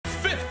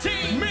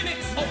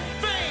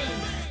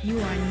You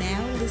are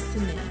now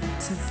listening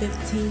to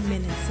 15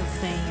 Minutes of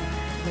Fame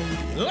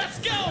Radio. Let's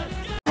go!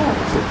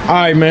 All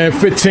right, man,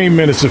 15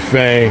 minutes of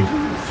fame.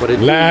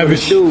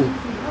 Lavish.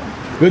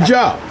 Good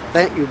job.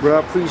 Thank you, bro. I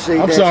appreciate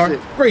that. I'm sorry.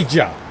 Shit. Great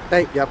job.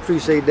 Thank you. I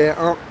appreciate that.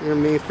 You know what I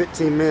mean?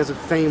 15 minutes of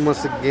fame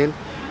once again.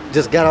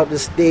 Just got off the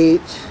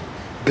stage.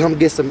 Come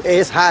get some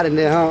air. It's hot in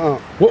there, huh?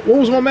 What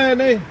was my man's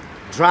name?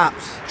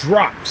 Dropz.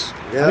 Dropz.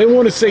 Yep. I didn't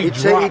want to say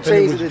drop. He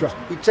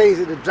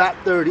changed it to drop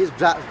 30. It's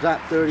drop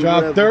 30. Drop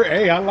whatever. 30.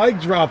 Hey, I like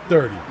drop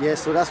 30. Yeah,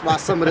 so that's why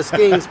some of the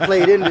schemes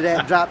played into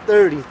that drop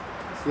 30. You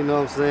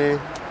know what I'm saying?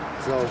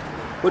 So,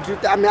 what you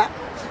I mean,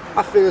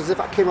 I feel as if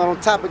I came out on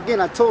top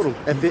again. I told him,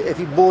 if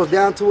he boils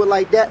down to it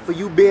like that, for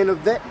you being a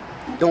vet,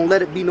 don't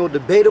let it be no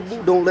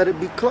debatable. Don't let it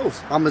be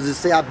close. I'm going to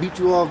just say I beat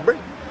you off break.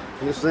 You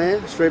know what I'm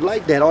saying? Straight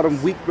like that. All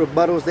them weak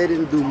rebuttals, they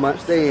didn't do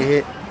much. They ain't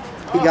hit.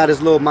 He got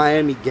his little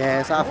Miami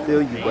gas. I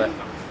feel you, but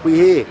we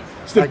here.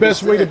 It's the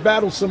best way to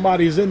battle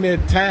somebody is in their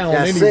town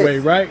anyway,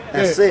 right?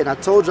 That's it. And I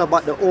told you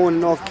about the on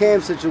and off cam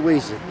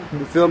situation.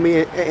 You feel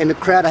me? In the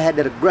crowd, I had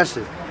that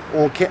aggression.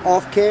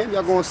 Off cam,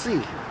 y'all gonna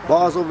see.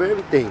 Bars over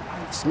everything.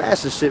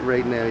 Smashing shit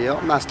right now, yo.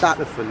 I'm not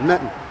stopping for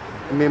nothing.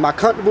 I mean, am I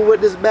comfortable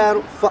with this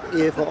battle? Fuck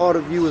yeah, for all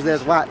the viewers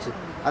that's watching.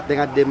 I think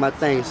I did my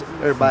thing. So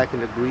everybody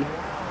can agree,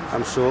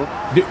 I'm sure.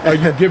 Are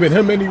you giving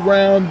him any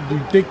round? Do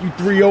you think you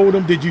 3-0'd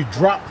him? Did you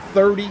drop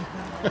 30?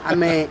 I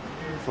mean,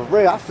 for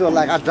real, I feel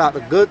like I dropped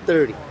a good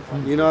 30.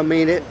 You know what I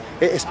mean?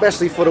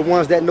 Especially for the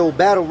ones that know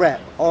battle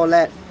rap. All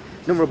that,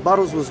 them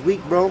rebuttals was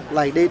weak, bro.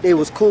 Like, they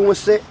was cool and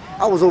shit.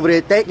 I was over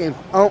there thinking,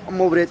 I'm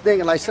over there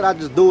thinking, like, should I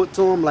just do it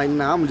to him? Like,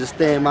 nah, I'm gonna just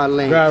stay in my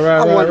lane.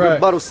 I wanted to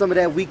rebuttal some of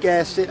that weak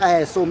ass shit. I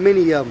had so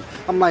many of them.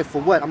 I'm like,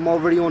 for what? I'm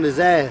already on his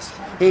ass.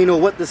 He ain't know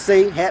what to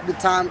say. Half the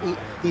time,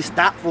 he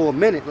stopped for a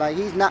minute. Like,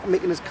 he's not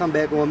making his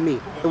comeback on me.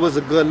 It was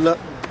a good look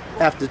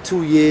after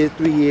 2 years,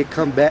 3 year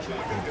comeback,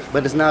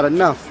 but it's not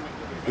enough.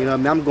 You know what I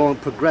mean? I'm going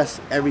to progress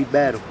every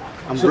battle.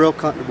 I'm real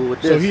comfortable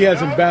with this. So he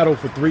hasn't battled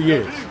for 3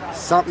 years?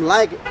 Something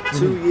like it.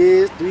 2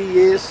 years, 3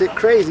 years, shit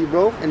crazy,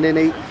 bro. And then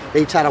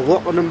they try to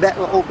walk on them back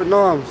with open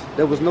arms.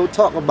 There was no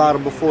talk about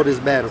him before this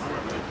battle.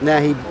 Now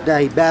he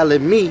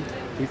battling me.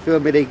 You feel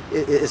me?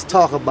 It's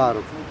talk about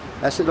him.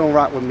 That shit don't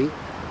rock with me.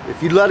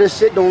 If you love this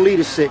shit, don't leave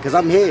this shit, because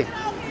I'm here.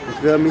 You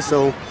feel me?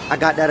 So I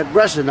got that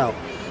aggression out.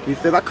 You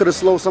feel me? I could have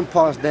slowed some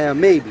parts down,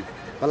 maybe.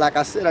 But like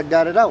I said, I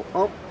got it out.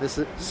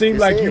 Seemed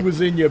like you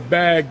was in your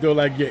bag, though,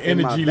 like your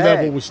energy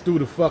level was through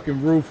the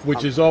fucking roof,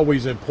 which is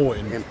always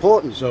important.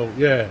 Important. So,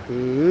 yeah.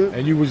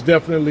 And you was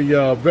definitely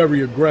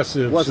very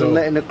aggressive. Wasn't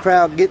letting the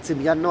crowd get to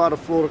me. I know how the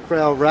Florida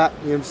crowd rock.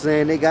 You know what I'm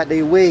saying? They got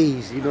their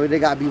ways. You know, they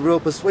got to be real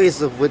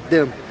persuasive with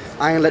them.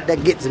 I ain't let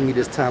that get to me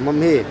this time.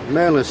 I'm here.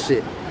 Maryland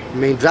shit. I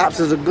mean, Dropz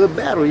is a good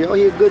battle, yo.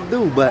 He a good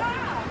dude, but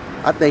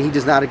I think he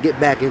just know how to get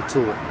back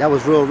into it. That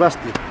was real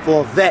rusty for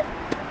a vet.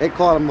 They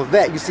call him a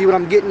vet. You see what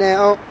I'm getting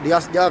at,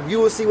 y'all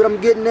viewers see what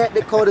I'm getting at? They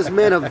call this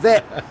man a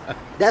vet.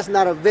 That's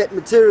not a vet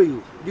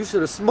material. You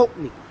should have smoked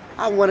me.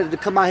 I wanted to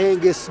come out here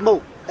and get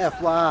smoked.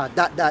 FYI, ...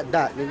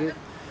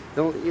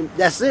 nigga.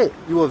 That's it.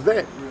 You a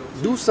vet.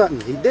 Do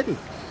something. He didn't.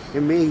 I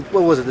mean,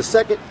 what was it, the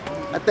second?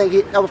 I think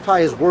that was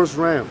probably his worst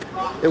round.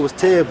 It was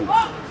terrible.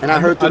 And I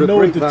heard through the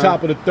grapevine. At the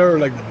top of the third,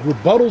 like,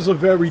 rebuttals are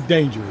very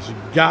dangerous. You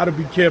gotta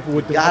be careful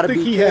with them. I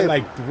think he had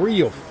like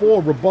 3 or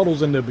 4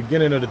 rebuttals in the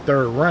beginning of the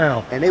third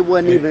round. And they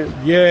wasn't even.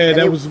 Yeah,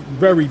 that was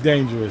very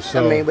dangerous.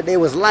 So. I mean, but they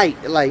was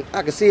light. Like,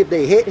 I could see if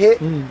they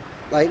hit.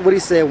 Like what he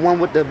said, one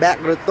with the back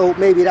of the throat,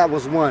 maybe that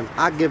was one.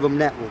 I give him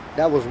that one.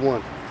 That was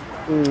one.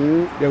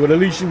 Yeah, but at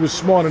least you was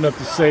smart enough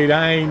to say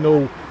that I ain't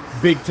no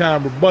big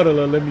time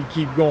rebuttaler. Let me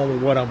keep going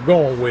with what I'm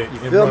going with.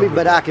 You feel me?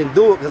 But I can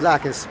do it because I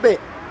can spit.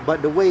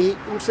 But the way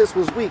them shits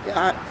was weak,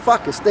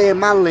 fuck it, stay in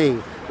my lane.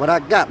 What I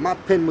got, my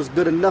pen was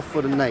good enough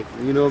for the night.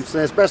 You know what I'm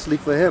saying? Especially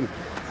for him.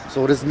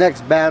 So this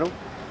next battle,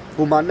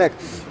 who my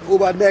next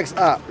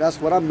op?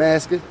 That's what I'm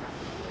asking.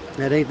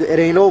 It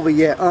ain't over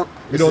yet.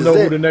 You don't know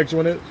who the next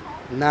one is?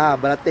 Nah,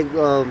 but I think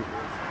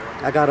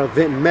I got an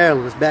event in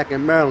Maryland. It's back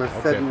in Maryland,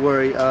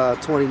 February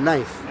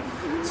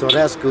 29th. So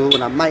that's cool.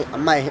 And I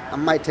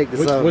might take this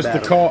What's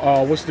battle. the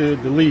call? What's the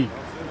league?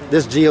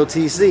 This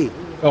GOTC.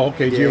 Oh,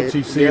 okay, yeah,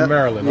 GOTC in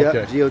Maryland.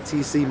 Okay.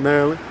 GOTC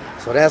Maryland.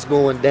 So that's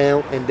going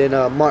down, and then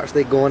March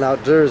they going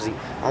out Jersey.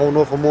 I don't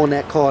know if I'm on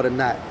that card or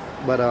not,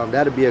 but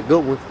that'll be a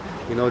good one.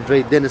 You know,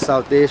 Dre Dennis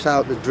out there.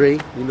 Shout out to Dre.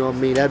 You know what I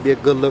mean? That'd be a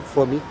good look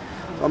for me.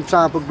 I'm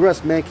trying to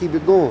progress, man. Keep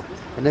it going.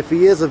 And if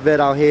he is a vet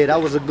out here,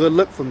 that was a good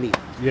look for me.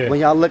 Yeah. When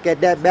y'all look at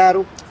that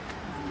battle,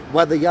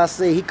 whether y'all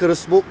say he could have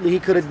smoked me, he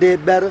could have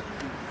did better,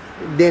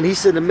 then he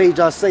shouldn't have made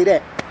y'all say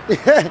that.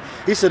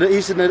 he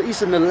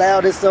shouldn't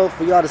allowed himself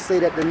for y'all to say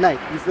that tonight.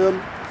 You feel me?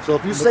 So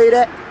if you say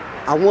that,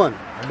 I won.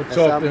 I'm gonna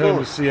talk to him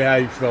to see how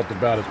he felt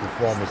about his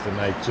performance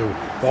tonight too.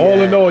 But all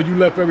in all, you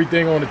left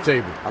everything on the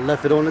table. I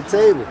left it on the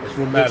table. That's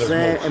what matters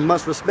most. And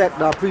much respect.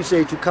 I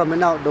appreciate you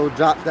coming out though,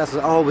 Dropz. That's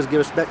I always give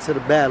respect to the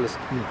battlers.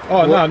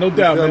 Oh no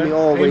doubt, man.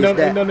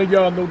 Ain't none of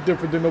y'all no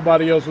different than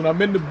nobody else. When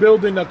I'm in the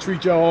building, I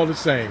treat y'all all the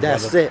same.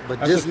 That's brother. it.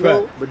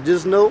 But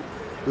just know,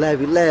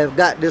 Lav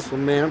got this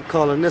one, man. I'm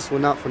calling this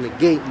one out from the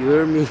gate. You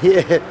heard me?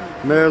 Yeah,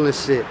 Maryland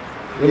shit.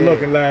 Good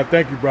looking, Lav.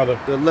 Thank you, brother.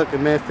 Good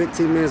looking, man.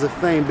 15 minutes of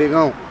fame, big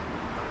on.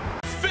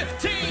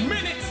 15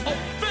 minutes of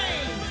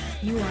fame.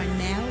 You are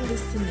now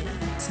listening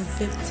to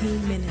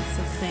 15 Minutes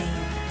of Fame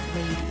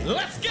Radio.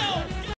 Let's go.